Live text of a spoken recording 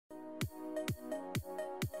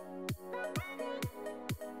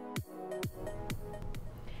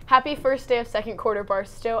Happy first day of second quarter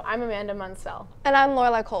Barstow. I'm Amanda Munsell. And I'm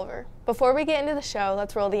Lorelai Culver. Before we get into the show,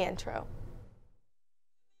 let's roll the intro.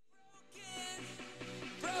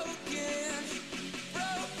 Broken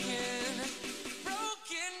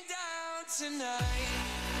down tonight.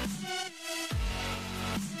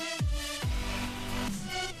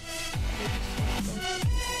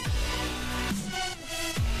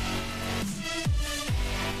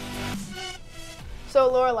 So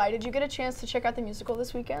Lorelai, did you get a chance to check out the musical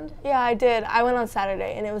this weekend? Yeah, I did. I went on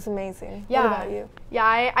Saturday and it was amazing. Yeah. What about you?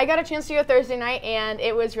 Yeah, I got a chance to go Thursday night and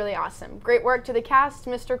it was really awesome. Great work to the cast,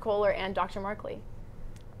 Mr. Kohler and Dr. Markley.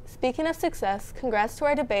 Speaking of success, congrats to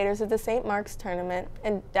our debaters at the St. Mark's tournament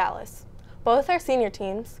in Dallas. Both our senior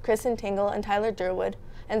teams, Kristen Tingle and Tyler Durwood,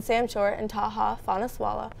 and Sam Short and Taha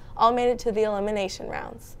Fanaswala, all made it to the elimination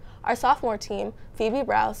rounds. Our sophomore team, Phoebe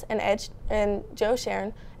Browse and Joe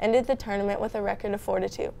Sharon, ended the tournament with a record of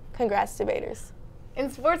 4-2. Congrats, debaters.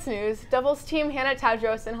 In sports news, doubles team Hannah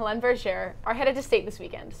Tadros and Helene Berger are headed to state this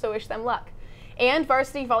weekend, so wish them luck. And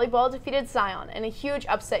varsity volleyball defeated Zion in a huge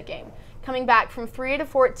upset game, coming back from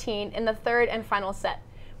 3-14 in the third and final set.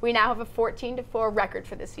 We now have a 14-4 record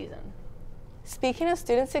for this season. Speaking of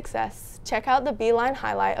student success, check out the Beeline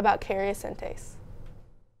highlight about Carrie Ascentes.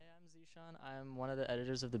 I'm one of the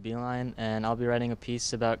editors of the Beeline, and I'll be writing a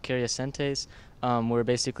piece about Carrie Ascentes. We're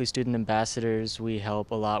basically student ambassadors. We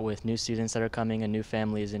help a lot with new students that are coming and new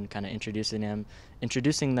families, and kind of introducing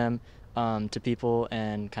them to people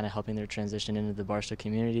and kind of helping their transition into the Barstow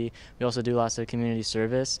community. We also do lots of community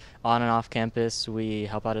service on and off campus. We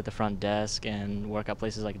help out at the front desk and work at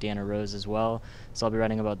places like Deanna Rose as well. So I'll be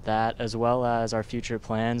writing about that, as well as our future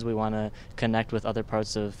plans. We want to connect with other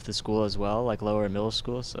parts of the school as well, like lower and middle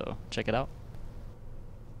school, so check it out.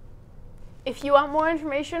 If you want more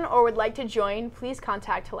information or would like to join, please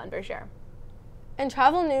contact Helene Berger. In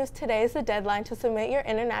travel news, today is the deadline to submit your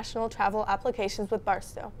international travel applications with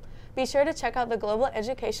Barstow. Be sure to check out the Global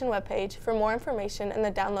Education webpage for more information and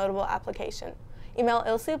the downloadable application. Email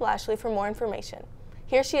Ilse Blashley for more information.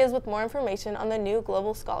 Here she is with more information on the new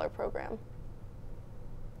Global Scholar Program.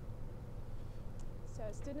 So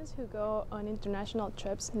students who go on international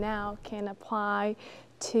trips now can apply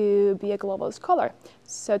to be a Global Scholar.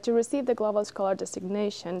 So to receive the Global Scholar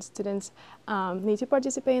designation, students need to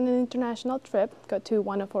participate in an international trip, go to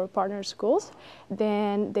one of our partner schools.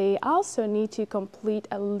 Then they also need to complete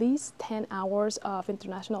at least 10 hours of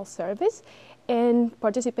international service and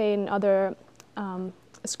participate in other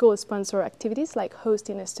school-sponsored activities like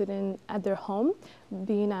hosting a student at their home,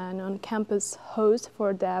 being an on-campus host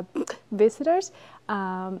for the visitors,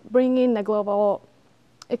 bringing a global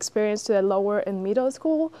experience to the lower and middle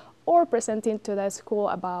school, or presenting to the school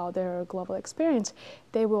about their global experience.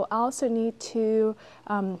 They will also need to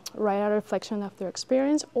write a reflection of their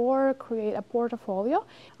experience or create a portfolio.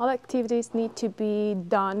 All activities need to be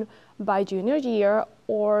done by junior year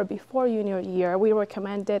or before junior year. We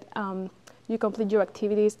recommend that you complete your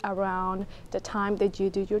activities around the time that you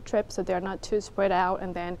do your trip, so they're not too spread out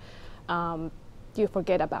and then you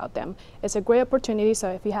forget about them. It's a great opportunity, so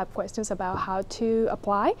if you have questions about how to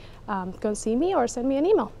apply, come see me or send me an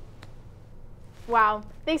email. Wow,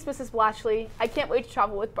 thanks Mrs. Blashley. I can't wait to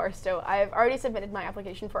travel with Barstow. I've already submitted my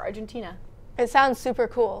application for Argentina. It sounds super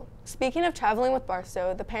cool. Speaking of traveling with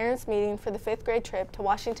Barstow, the parents' meeting for the 5th grade trip to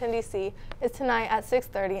Washington, D.C. is tonight at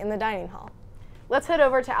 6:30 in the dining hall. Let's head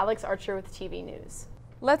over to Alex Archer with TV News.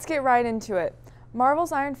 Let's get right into it.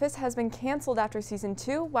 Marvel's Iron Fist has been canceled after Season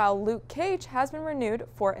 2, while Luke Cage has been renewed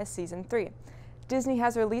for a Season 3. Disney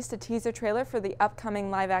has released a teaser trailer for the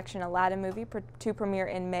upcoming live-action Aladdin movie to premiere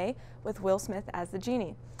in May with Will Smith as the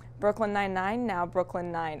genie. Brooklyn Nine-Nine, now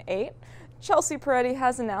Brooklyn Nine-8. Chelsea Peretti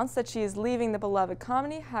has announced that she is leaving the beloved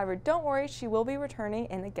comedy. However, don't worry, she will be returning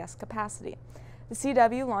in a guest capacity. The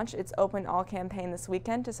CW launched its Open All campaign this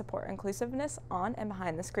weekend to support inclusiveness on and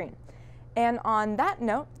behind the screen. And on that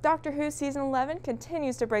note, Doctor Who Season 11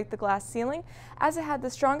 continues to break the glass ceiling as it had the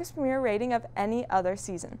strongest premiere rating of any other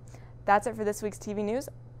season. That's it for this week's TV News.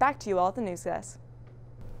 Back to you all at the news desk.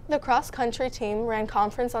 The cross-country team ran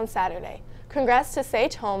conference on Saturday. Congrats to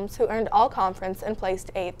Sage Holmes, who earned all conference and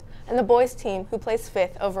placed 8th, and the boys team, who placed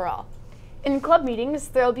 5th overall. In club meetings,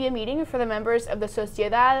 there will be a meeting for the members of the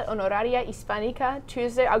Sociedad Honoraria Hispanica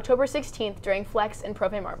Tuesday, October 16th during Flex in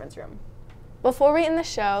Profe Marvin's room. Before we end the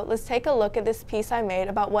show, let's take a look at this piece I made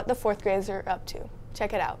about what the 4th graders are up to.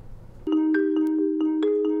 Check it out.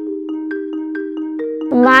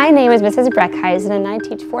 My name is Mrs. Breckheisen and I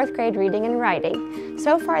teach 4th grade reading and writing.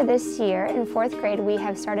 So far this year in 4th grade we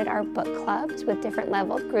have started our book clubs with different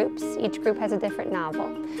leveled groups. Each group has a different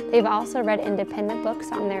novel. They've also read independent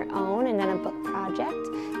books on their own and done a book project.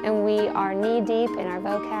 And we are knee-deep in our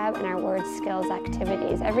vocab and our word skills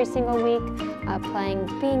activities every single week, playing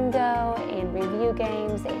bingo and review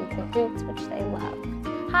games and Kahoots, which they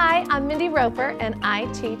love. Hi, I'm Mindy Roper and I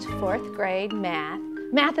teach 4th grade math.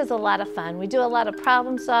 Math is a lot of fun. We do a lot of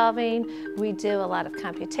problem solving, we do a lot of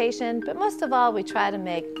computation, but most of all we try to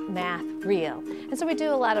make math real. And so we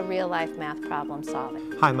do a lot of real life math problem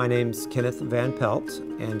solving. Hi, my name's Kenneth Van Pelt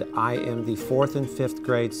and I am the 4th and 5th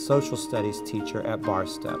grade social studies teacher at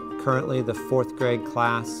Barstow. Currently the 4th grade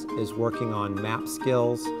class is working on map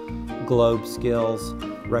skills, globe skills,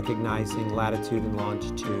 recognizing latitude and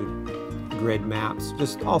longitude, grid maps,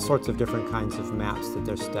 just all sorts of different kinds of maps that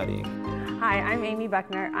they're studying. Hi, I'm Amy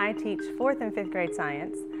Buckner. I teach 4th and 5th grade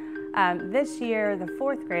science. This year, the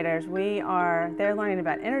 4th graders, they're learning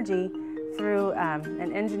about energy through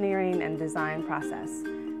an engineering and design process.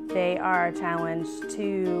 They are challenged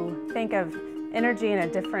to think of energy in a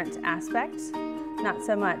different aspect, not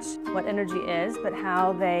so much what energy is, but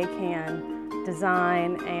how they can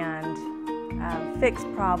design and fix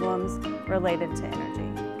problems related to energy.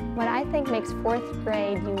 What I think makes 4th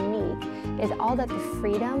grade unique is all that the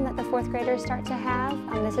freedom that the 4th graders start to have.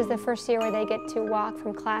 This is the first year where they get to walk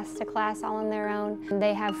from class to class all on their own.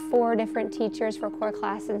 They have 4 different teachers for core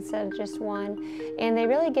class instead of just 1. And they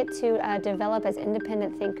really get to develop as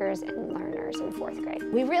independent thinkers and learners in 4th grade.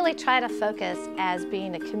 We really try to focus as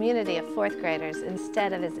being a community of 4th graders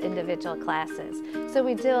instead of as individual classes. So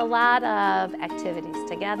we do a lot of activities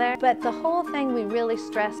together, but the whole thing we really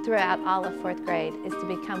stress throughout all of 4th grade is to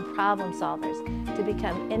become problem solvers, to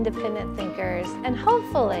become independent thinkers, and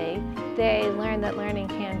hopefully they learn that learning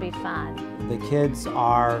can be fun. The kids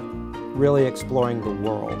are really exploring the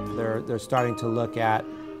world. They're starting to look at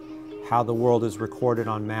how the world is recorded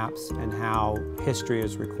on maps and how history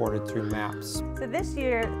is recorded through maps. So this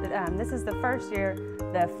year, this is the first year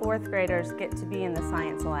the 4th graders get to be in the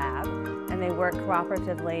science lab, and they work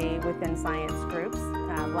cooperatively within science groups,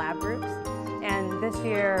 lab groups. And this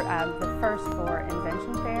year, the first for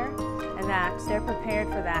Invention Fair, and that they're prepared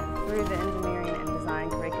for that through the engineering and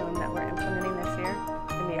design curriculum that we're implementing this year.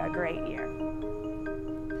 It's going to be a great year.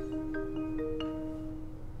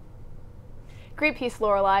 Great piece,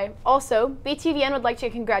 Lorelei. Also, BTVN would like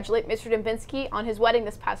to congratulate Mr. Dembinski on his wedding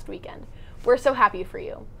this past weekend. We're so happy for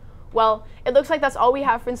you. Well, it looks like that's all we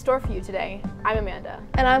have in store for you today. I'm Amanda.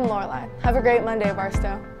 And I'm Lorelei. Have a great Monday,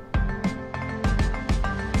 Barstow.